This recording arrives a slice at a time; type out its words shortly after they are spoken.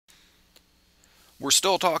We're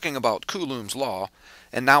still talking about Coulomb's law,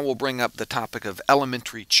 and now we'll bring up the topic of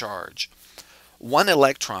elementary charge. One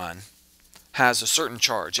electron has a certain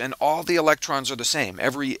charge, and all the electrons are the same.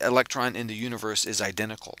 Every electron in the universe is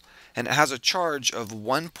identical, and it has a charge of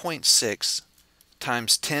 1.6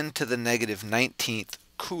 times 10 to the negative 19th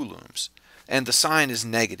coulombs, and the sign is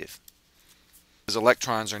negative, because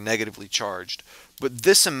electrons are negatively charged. But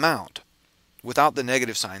this amount, without the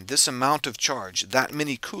negative sign, this amount of charge, that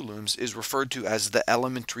many coulombs, is referred to as the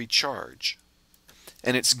elementary charge,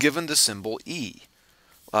 and it's given the symbol E.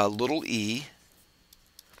 Little e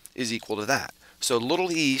is equal to that. So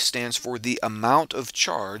little e stands for the amount of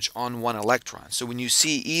charge on one electron. So when you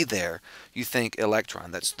see E there, you think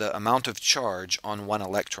electron. That's the amount of charge on one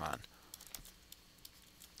electron.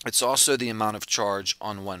 It's also the amount of charge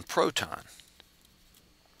on one proton.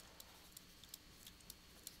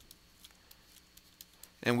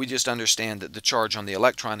 And we just understand that the charge on the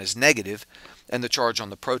electron is negative and the charge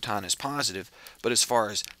on the proton is positive. But as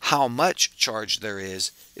far as how much charge there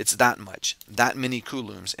is, it's that much, that many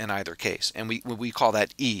coulombs in either case. And we call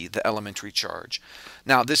that E, the elementary charge.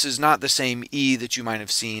 Now, this is not the same E that you might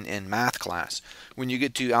have seen in math class. When you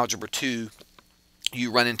get to Algebra 2,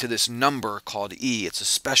 you run into this number called E. It's a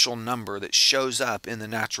special number that shows up in the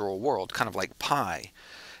natural world, kind of like pi.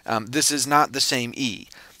 This is not the same E.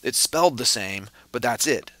 It's spelled the same, but that's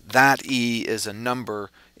it. That E is a number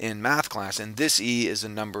in math class, and this E is a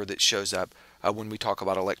number that shows up when we talk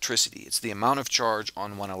about electricity. It's the amount of charge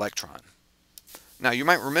on one electron. Now, you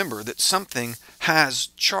might remember that something has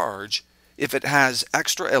charge if it has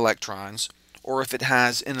extra electrons or if it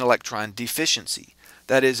has an electron deficiency.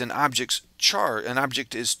 That is, an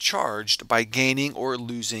object is charged by gaining or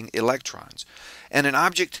losing electrons. And an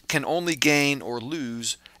object can only gain or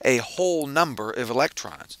lose a whole number of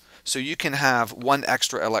electrons. So you can have one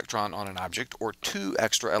extra electron on an object, or two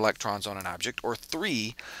extra electrons on an object, or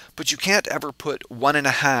three, but you can't ever put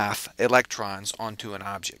 1.5 electrons onto an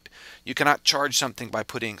object. You cannot charge something by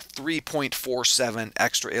putting 3.47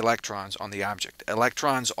 extra electrons on the object.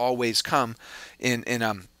 Electrons always come in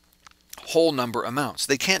whole number amounts.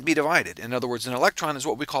 They can't be divided. In other words, an electron is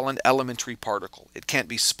what we call an elementary particle. It can't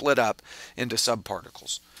be split up into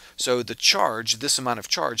subparticles. So the charge, this amount of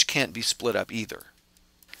charge, can't be split up either.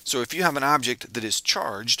 So if you have an object that is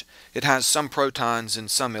charged, it has some protons and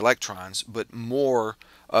some electrons, but more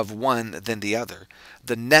of one than the other.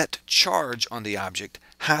 The net charge on the object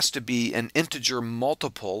has to be an integer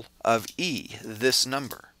multiple of E, this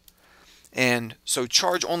number. And so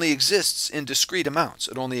charge only exists in discrete amounts.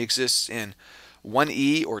 It only exists in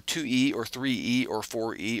 1e or 2e or 3e or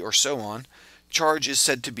 4e or so on. Charge is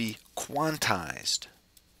said to be quantized.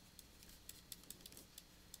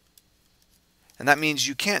 And that means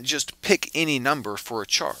you can't just pick any number for a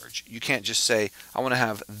charge. You can't just say, I want to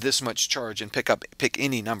have this much charge and pick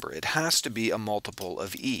any number. It has to be a multiple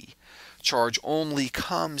of E. Charge only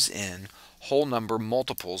comes in whole number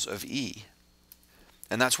multiples of E.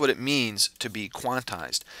 And that's what it means to be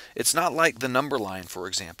quantized. It's not like the number line, for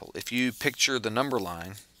example. If you picture the number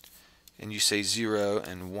line and you say 0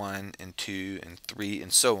 and 1 and 2 and 3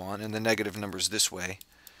 and so on, and the negative numbers this way,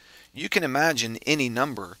 you can imagine any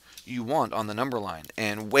number you want on the number line.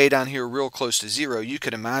 And way down here real close to 0, you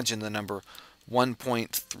could imagine the number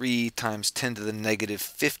 1.3 times 10 to the negative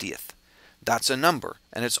 50th. That's a number,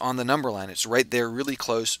 and it's on the number line. It's right there really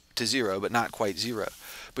close to 0, but not quite 0.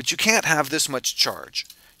 But you can't have this much charge.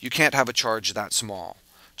 You can't have a charge that small.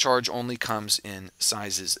 Charge only comes in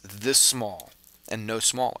sizes this small and no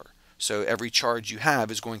smaller. So every charge you have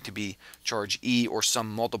is going to be charge E or some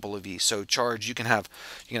multiple of E. So charge, you can have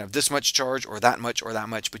this much charge or that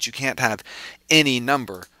much, but you can't have any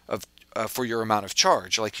number of for your amount of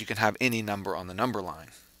charge, like you can have any number on the number line.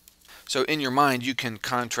 So in your mind, you can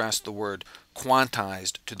contrast the word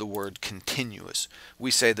quantized to the word continuous.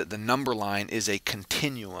 We say that the number line is a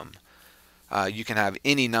continuum. You can have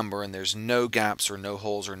any number and there's no gaps or no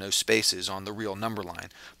holes or no spaces on the real number line.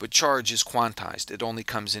 But charge is quantized. It only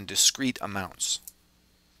comes in discrete amounts.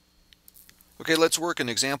 Okay, let's work an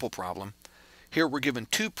example problem. Here we're given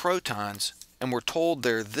 2 protons and we're told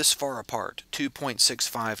they're this far apart,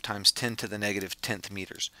 2.65 times 10 to the negative 10th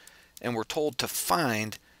meters. And we're told to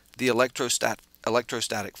find the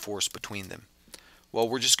electrostatic force between them. Well,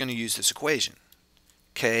 we're just going to use this equation.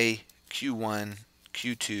 K, Q1,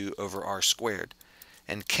 Q2 over R squared.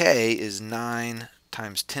 And K is 9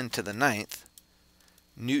 times 10 to the 9th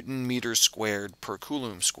Newton meters squared per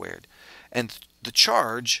Coulomb squared. And the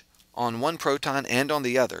charge on one proton and on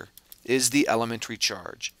the other is the elementary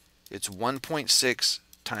charge. It's 1.6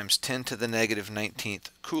 times 10 to the negative 19th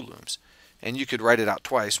coulombs. And you could write it out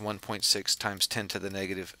twice, 1.6 times 10 to the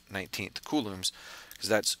negative 19th coulombs, because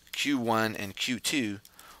that's Q1 and Q2.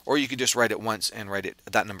 Or you could just write it once and write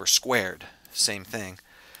that number squared, same thing.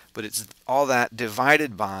 But it's all that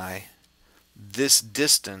divided by this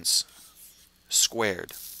distance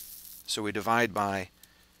squared. So we divide by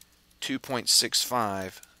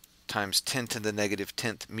 2.65 times 10 to the negative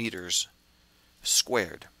 10th meters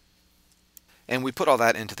squared. And we put all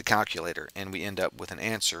that into the calculator, and we end up with an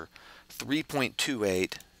answer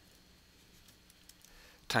 3.28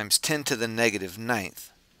 times 10 to the negative 9th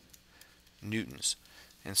newtons.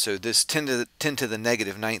 And so this 10 to the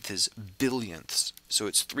negative 9th is billionths. So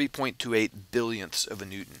it's 3.28 billionths of a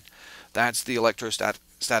newton. That's the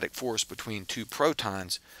electrostatic force between two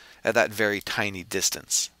protons at that very tiny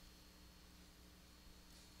distance.